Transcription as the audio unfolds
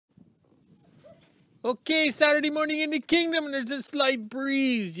Okay, Saturday morning in the kingdom, and there's a slight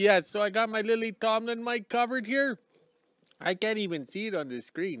breeze. Yes, so I got my Lily Tomlin mic covered here. I can't even see it on the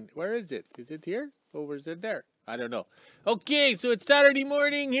screen. Where is it? Is it here? Or is it there? I don't know. Okay, so it's Saturday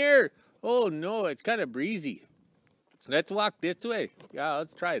morning here. Oh no, it's kind of breezy. Let's walk this way. Yeah,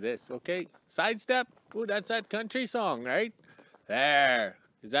 let's try this. Okay, sidestep. Ooh, that's that country song, right? There.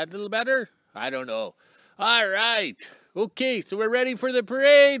 Is that a little better? I don't know. All right. Okay, so we're ready for the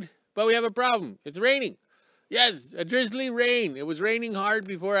parade, but we have a problem. It's raining. Yes, a drizzly rain. It was raining hard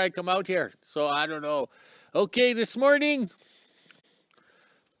before I come out here, so I don't know. Okay, this morning,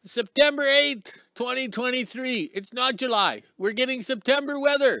 September 8th, 2023. It's not July. We're getting September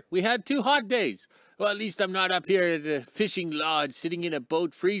weather. We had 2 hot days. Well, at least I'm not up here at the fishing lodge sitting in a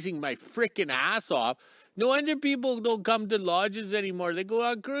boat freezing my frickin' ass off. No wonder people don't come to lodges anymore. They go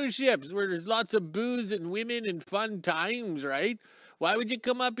on cruise ships where there's lots of booze and women and fun times, right? Why would you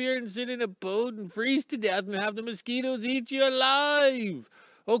come up here and sit in a boat and freeze to death and have the mosquitoes eat you alive?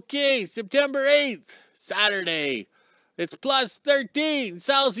 Okay, September 8th, Saturday. It's plus 13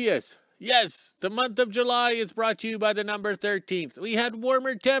 Celsius. Yes, the month of July is brought to you by the number 13th. We had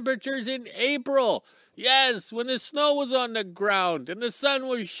warmer temperatures in April. Yes, when the snow was on the ground and the sun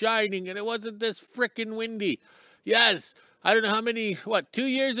was shining and it wasn't this frickin' windy. Yes, I don't know how many, 2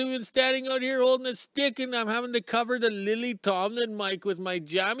 years have we been standing out here holding a stick and I'm having to cover the Lily Tomlin mic with my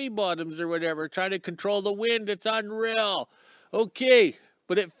jammy bottoms or whatever, trying to control the wind. It's unreal. Okay,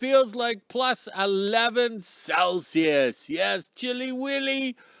 but it feels like plus 11 Celsius. Yes, chilly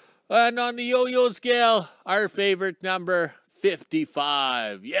willy. And on the yo-yo scale, our favorite number,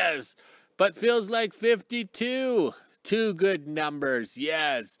 55. Yes, but feels like 52. 2 good numbers,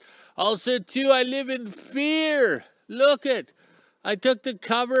 yes. Also, too, I live in fear. Look it. I took the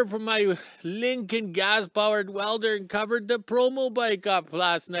cover from my Lincoln gas-powered welder and covered the promo bike up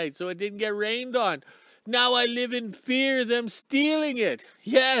last night so it didn't get rained on. Now I live in fear of them stealing it.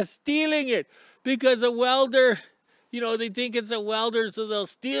 Yes, stealing it. Because a welder, they think it's a welder, so they'll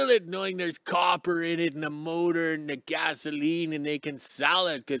steal it knowing there's copper in it and the motor and the gasoline, and they can sell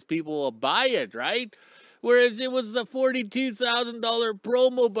it because people will buy it, right? Whereas it was the $42,000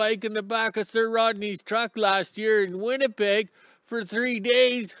 promo bike in the back of Sir Rodney's truck last year in Winnipeg for 3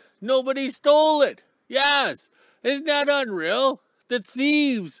 days. Nobody stole it. Yes. Isn't that unreal? The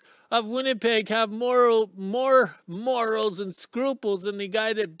thieves of Winnipeg have more morals and scruples than the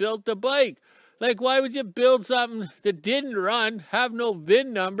guy that built the bike. Like, why would you build something that didn't run, have no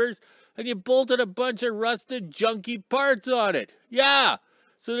VIN numbers, and you bolted a bunch of rusted, junky parts on it? Yeah,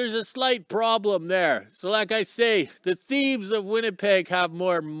 so there's a slight problem there. So like I say, the thieves of Winnipeg have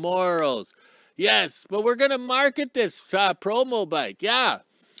more morals. Yes, but we're going to market this promo bike, yeah.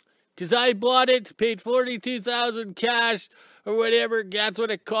 Because I bought it, paid $42,000 cash, or whatever, that's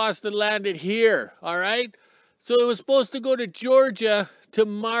what it cost to land it here, all right? So it was supposed to go to Georgia to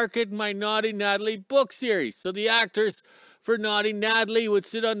market my Naughty Natalie book series. So the actors for Naughty Natalie would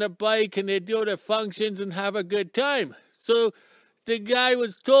sit on the bike and they'd go to functions and have a good time. So the guy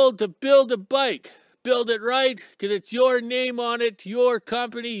was told to build a bike. Build it right, because it's your name on it, your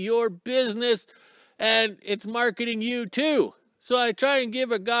company, your business, and it's marketing you too. So I try and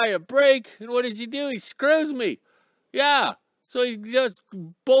give a guy a break, and what does he do? He screws me. Yeah. So he just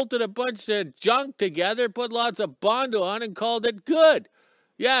bolted a bunch of junk together, put lots of Bondo on, and called it good.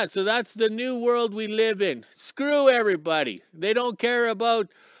 Yeah, so that's the new world we live in. Screw everybody. They don't care about,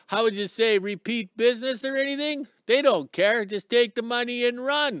 how would you say, repeat business or anything? They don't care. Just take the money and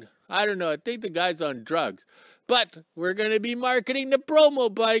run. I don't know. I think the guy's on drugs. But we're going to be marketing the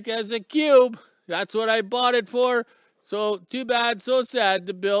promo bike as a cube. That's what I bought it for. So too bad, so sad,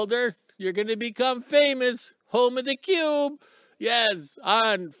 the builder. You're going to become famous. Home of the cube. Yes,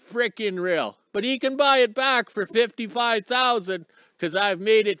 on frickin' real. But he can buy it back for $55,000 because I've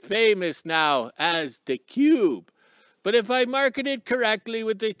made it famous now as the cube. But if I market it correctly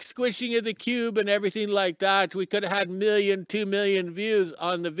with the squishing of the cube and everything like that, we could have had 1 million, 2 million views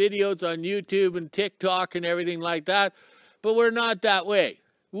on the videos on YouTube and TikTok and everything like that. But we're not that way.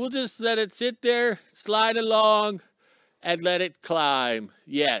 We'll just let it sit there, slide along, and let it climb.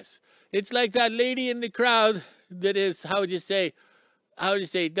 Yes. It's like that lady in the crowd that is,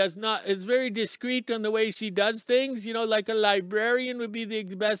 is very discreet on the way she does things. Like a librarian would be the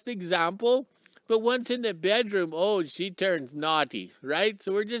best example. But once in the bedroom, oh, she turns naughty, right?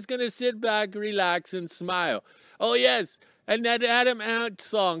 So we're just going to sit back, relax, and smile. Oh, yes. And that Adam Ant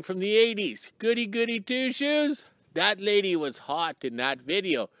song from the 80s, Goody Goody Two Shoes, that lady was hot in that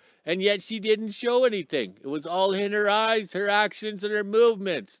video. And yet she didn't show anything. It was all in her eyes, her actions, and her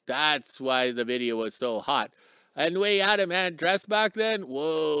movements. That's why the video was so hot. And the way you had a man dressed back then,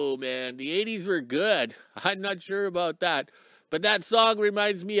 whoa, man, the 80s were good. I'm not sure about that. But that song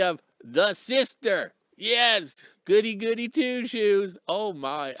reminds me of The Sister. Yes, goody goody two shoes. Oh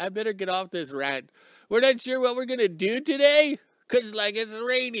my, I better get off this rant. We're not sure what we're going to do today because, like, it's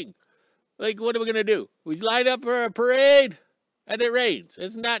raining. Like, what are we going to do? We line up for a parade and it rains.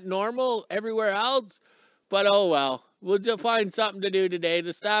 Isn't that normal everywhere else? But oh well, we'll just find something to do today.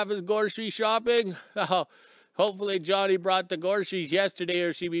 The staff is grocery shopping. Oh, hopefully Johnny brought the groceries yesterday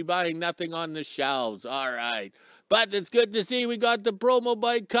or she'd be buying nothing on the shelves. All right. But it's good to see we got the promo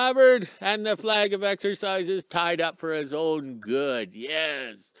bike covered and the flag of exercises tied up for his own good.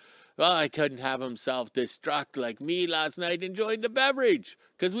 Yes. Well, I couldn't have him self-destruct like me last night enjoying the beverage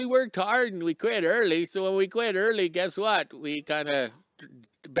because we worked hard and we quit early. So when we quit early, guess what? We kind of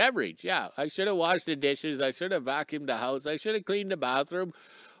beverage. Yeah, I should have washed the dishes. I should have vacuumed the house. I should have cleaned the bathroom.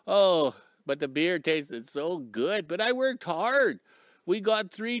 Oh, but the beer tasted so good. But I worked hard. We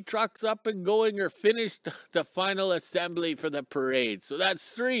got 3 trucks up and going or finished the final assembly for the parade. So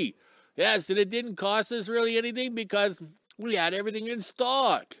that's 3. Yes, and it didn't cost us really anything because we had everything in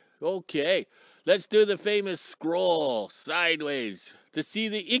stock. Okay, let's do the famous scroll sideways to see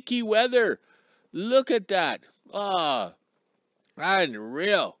the icky weather. Look at that. Ah,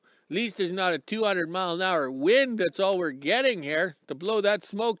 unreal. At least there's not a 200-mile-an-hour wind. That's all we're getting here to blow that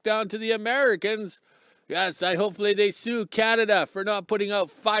smoke down to the Americans. Yes, hopefully they sue Canada for not putting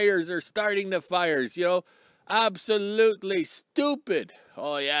out fires or starting the fires, you know. Absolutely stupid.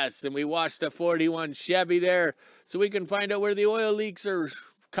 Oh, yes, and we watched the 41 Chevy there so we can find out where the oil leaks are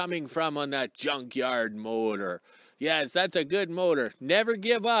coming from on that junkyard motor. Yes, that's a good motor. Never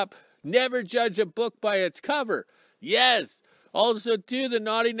give up. Never judge a book by its cover. Yes. Also, too, the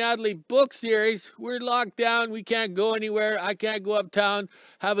Naughty Natalie book series. We're locked down. We can't go anywhere. I can't go uptown,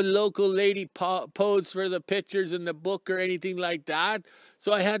 have a local lady pose for the pictures in the book or anything like that.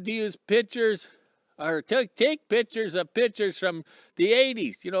 So I had to use pictures or take pictures of pictures from the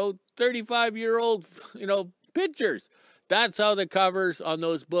 80s, you know, 35-year-old, you know, pictures. That's how the covers on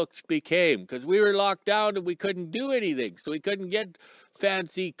those books became because we were locked down and we couldn't do anything. So we couldn't get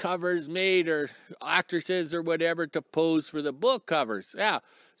fancy covers made or actresses or whatever to pose for the book covers. Yeah,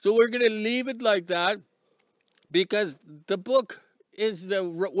 so we're going to leave it like that because the book is the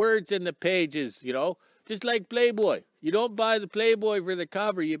words in the pages, you know, just like Playboy. You don't buy the Playboy for the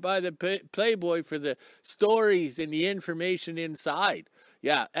cover. You buy the Playboy for the stories and the information inside.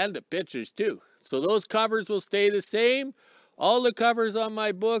 Yeah, and the pictures too. So those covers will stay the same. All the covers on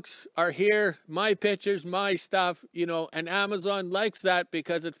my books are here, my pictures, my stuff, you know, and Amazon likes that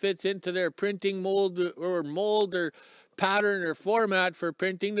because it fits into their printing mold or pattern or format for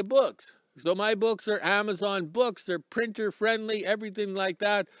printing the books. So my books are Amazon books. They're printer friendly, everything like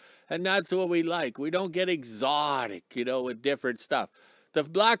that. And that's what we like. We don't get exotic, you know, with different stuff. The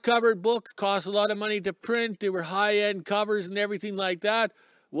black covered books cost a lot of money to print. They were high-end covers and everything like that.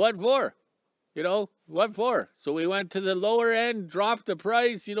 What for? You know, what for? So we went to the lower end, dropped the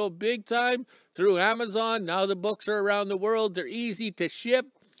price, you know, big time through Amazon. Now the books are around the world. They're easy to ship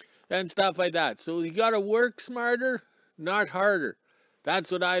and stuff like that. So you got to work smarter, not harder.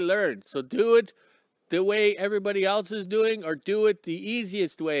 That's what I learned. So do it the way everybody else is doing or do it the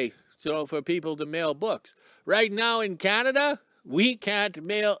easiest way. So for people to mail books. Right now in Canada, we can't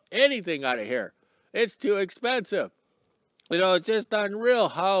mail anything out of here. It's too expensive. You know, it's just unreal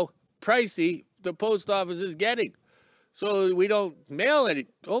how pricey the post office is getting. So we don't mail any.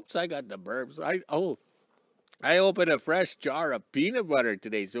 Oops, I got the burps. I opened a fresh jar of peanut butter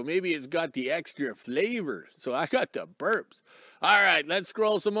today, so maybe it's got the extra flavor. So I got the burps. All right, let's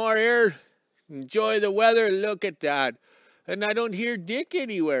scroll some more here. Enjoy the weather. Look at that. And I don't hear Dick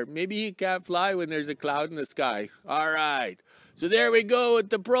anywhere. Maybe he can't fly when there's a cloud in the sky. All right. So there we go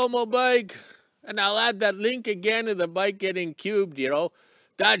with the promo bike. And I'll add that link again of the bike getting cubed, you know.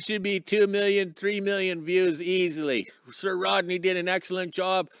 That should be 2 million, 3 million views easily. Sir Rodney did an excellent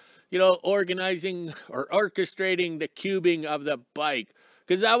job, you know, organizing or orchestrating the cubing of the bike.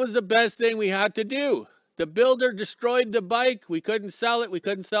 Because that was the best thing we had to do. The builder destroyed the bike. We couldn't sell it. We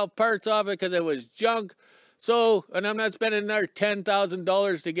couldn't sell parts of it because it was junk. So, and I'm not spending another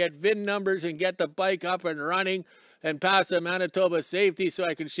 $10,000 to get VIN numbers and get the bike up and running and pass the Manitoba safety so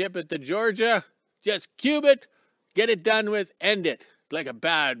I can ship it to Georgia. Just cube it, get it done with, end it. Like a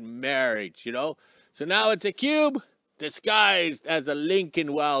bad marriage, you know. So now it's a cube disguised as a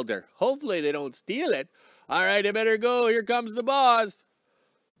Lincoln welder. Hopefully they don't steal it. All right, I better go. Here comes the boss.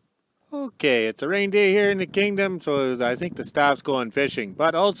 Okay, it's a rain day here in the kingdom, so I think the staff's going fishing.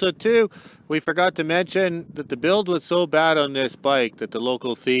 But also, too, we forgot to mention that the build was so bad on this bike that the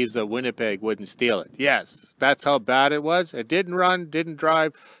local thieves of Winnipeg wouldn't steal it. Yes, that's how bad it was. It didn't run, didn't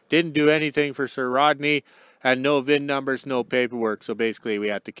drive, didn't do anything for Sir Rodney, and no VIN numbers, no paperwork, so basically we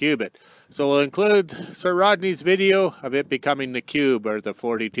had to cube it. So we'll include Sir Rodney's video of it becoming the cube, or the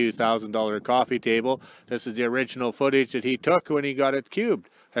 $42,000 coffee table. This is the original footage that he took when he got it cubed.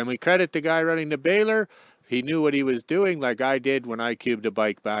 And we credit the guy running the baler. He knew what he was doing, like I did when I cubed a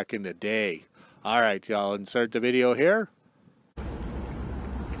bike back in the day. Alright, y'all, insert the video here.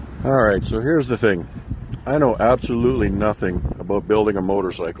 Alright, so here's the thing. I know absolutely nothing about building a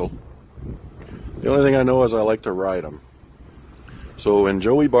motorcycle. The only thing I know is I like to ride them. So when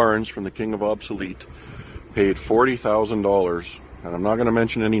Joey Barnes from the King of Obsolete paid $40,000, and I'm not going to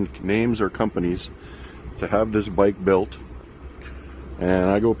mention any names or companies, to have this bike built,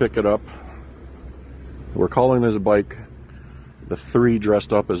 and I go pick it up, we're calling this bike the 3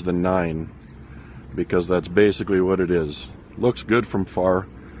 dressed up as the 9, because that's basically what it is. Looks good from far,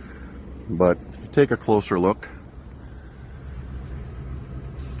 but take a closer look.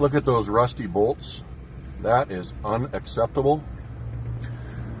 Look at those rusty bolts. That is unacceptable.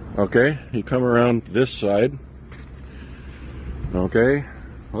 Okay, you come around this side. Okay,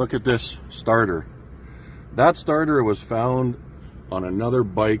 look at this starter. That starter was found on another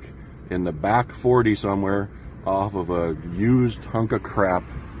bike in the back 40 somewhere off of a used hunk of crap.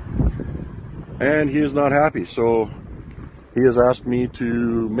 And he is not happy, so he has asked me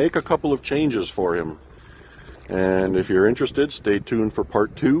to make a couple of changes for him. And if you're interested, stay tuned for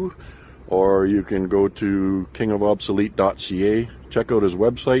part 2, or you can go to kingofobsolete.ca. Check out his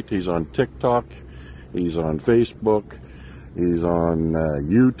website. He's on TikTok, he's on Facebook, he's on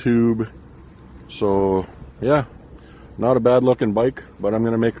YouTube. So yeah, not a bad looking bike, but I'm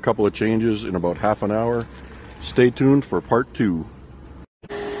going to make a couple of changes in about half an hour. Stay tuned for part 2.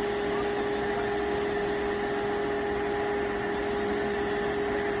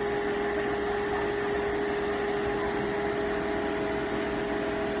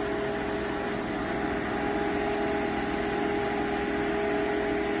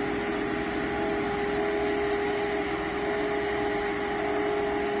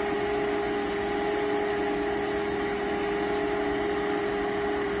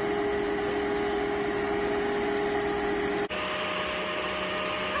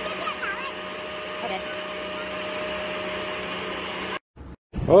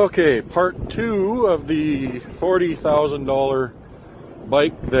 Okay, part 2 of the $40,000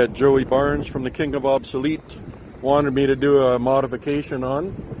 bike that Joey Barnes from the King of Obsolete wanted me to do a modification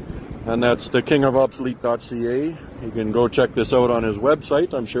on, and that's the kingofobsolete.ca. You can go check this out on his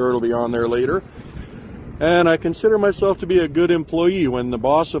website. I'm sure it'll be on there later. And I consider myself to be a good employee. When the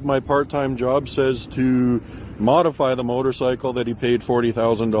boss of my part-time job says to modify the motorcycle that he paid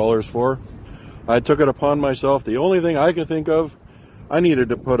 $40,000 for, I took it upon myself. The only thing I could think of, I needed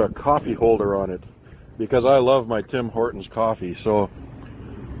to put a coffee holder on it because I love my Tim Hortons coffee. So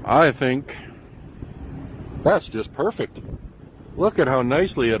I think that's just perfect. Look at how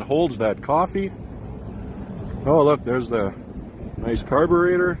nicely it holds that coffee. Oh, look, there's the nice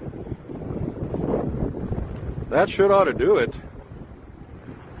carburetor. That should ought to do it.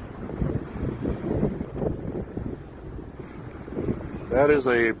 That is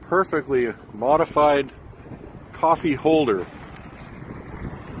a perfectly modified coffee holder,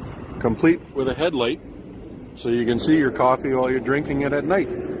 complete with a headlight, so you can see your coffee while you're drinking it at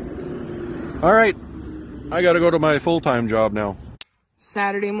night. All right, I gotta go to my full-time job now.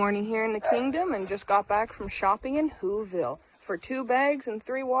 Saturday morning here in the kingdom, and just got back from shopping in WHO-ville. For 2 bags and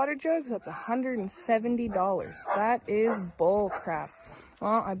 3 water jugs, that's $170. That is bull crap.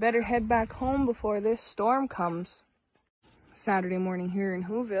 Well, I better head back home before this storm comes. Saturday morning here in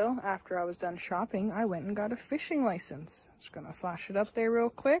WHO-ville, after I was done shopping, I went and got a fishing license. Just gonna flash it up there real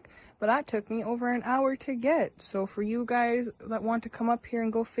quick, but that took me over an hour to get. So for you guys that want to come up here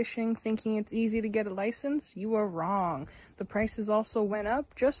and go fishing thinking it's easy to get a license, you are wrong. The prices also went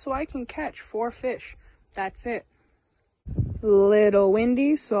up just so I can catch 4 fish. That's it. Little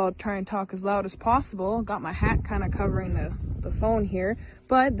windy, so I'll try and talk as loud as possible. Got my hat kind of covering the phone here,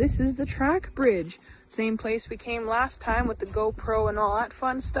 but this is the track bridge. Same place we came last time with the GoPro and all that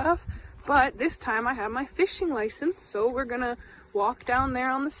fun stuff, but this time I have my fishing license, so we're gonna walk down there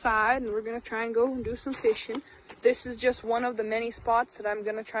on the side and we're gonna try and go and do some fishing. This is just one of the many spots that I'm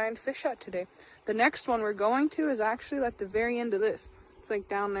gonna try and fish at today. The next one we're going to is actually at the very end of this. It's like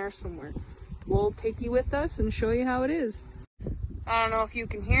down there somewhere. We'll take you with us and show you how it is. I don't know if you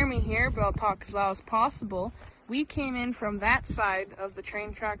can hear me here, but I'll talk as loud as possible. We came in from that side of the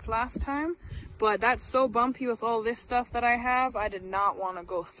train tracks last time, but that's so bumpy with all this stuff that I have, I did not want to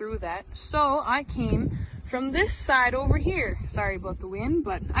go through that. So I came from this side over here. Sorry about the wind,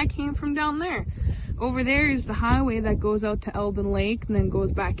 but I came from down there. Over there is the highway that goes out to Eldon Lake and then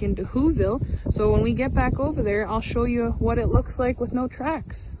goes back into WHO-ville. So when we get back over there, I'll show you what it looks like with no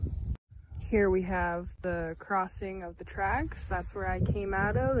tracks. Here we have the crossing of the tracks. That's where I came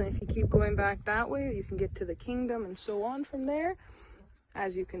out of. And if you keep going back that way, you can get to the kingdom and so on from there.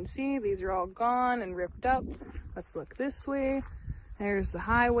 As you can see, these are all gone and ripped up. Let's look this way. There's the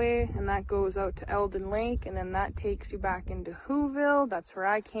highway, and that goes out to Eldon Lake, and then that takes you back into WHO-ville. That's where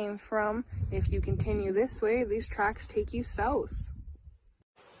I came from. If you continue this way, these tracks take you south.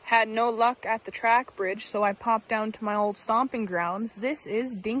 Had no luck at the track bridge, so I popped down to my old stomping grounds. This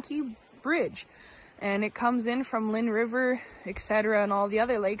is Dinky Bridge, and it comes in from Lynn River, etc., and all the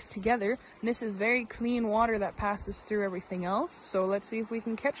other lakes together. This is very clean water that passes through everything else, so let's see if we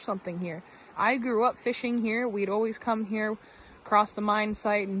can catch something here. I grew up fishing here. We'd always come here, cross the mine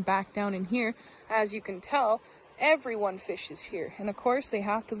site, and back down in here. As you can tell, everyone fishes here, and of course they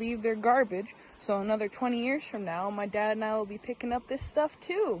have to leave their garbage, so another 20 years from now, my dad and I will be picking up this stuff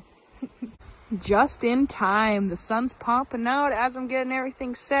too. Just in time. The sun's popping out as I'm getting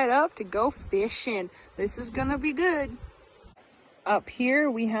everything set up to go fishing. This is gonna be good. Up here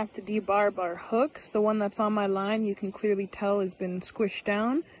we have to debarb our hooks. The one that's on my line, you can clearly tell, has been squished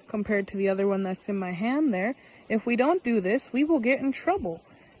down compared to the other one that's in my hand there. If we don't do this, we will get in trouble.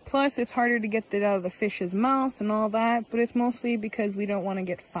 Plus, it's harder to get it out of the fish's mouth and all that, but it's mostly because we don't want to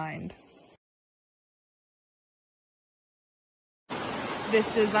get fined.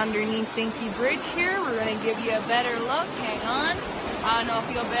 This is underneath Dinky Bridge here. We're going to give you a better look. Hang on. I don't know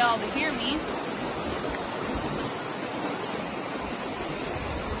if you'll be able to hear me.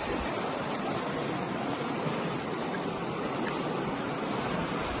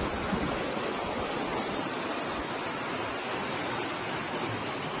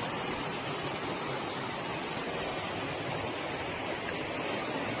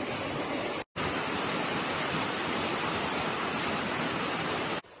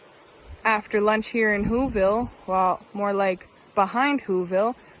 After lunch here in WHO-ville, well, more like behind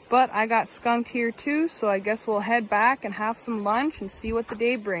WHO-ville, but I got skunked here too, so I guess we'll head back and have some lunch and see what the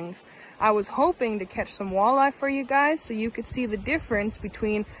day brings. I was hoping to catch some walleye for you guys so you could see the difference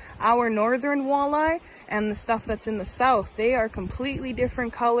between our northern walleye and the stuff that's in the south. They are completely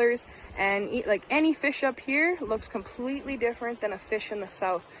different colors, and like any fish up here looks completely different than a fish in the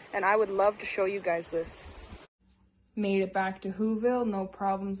south, and I would love to show you guys this. Made it back to WHO-ville, no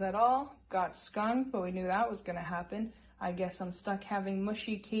problems at all. Got skunked, but we knew that was going to happen. I guess I'm stuck having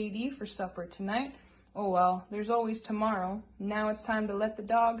mushy KD for supper tonight. Oh well, there's always tomorrow. Now it's time to let the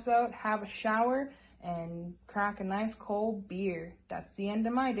dogs out, have a shower, and crack a nice cold beer. That's the end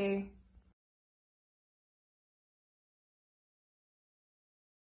of my day.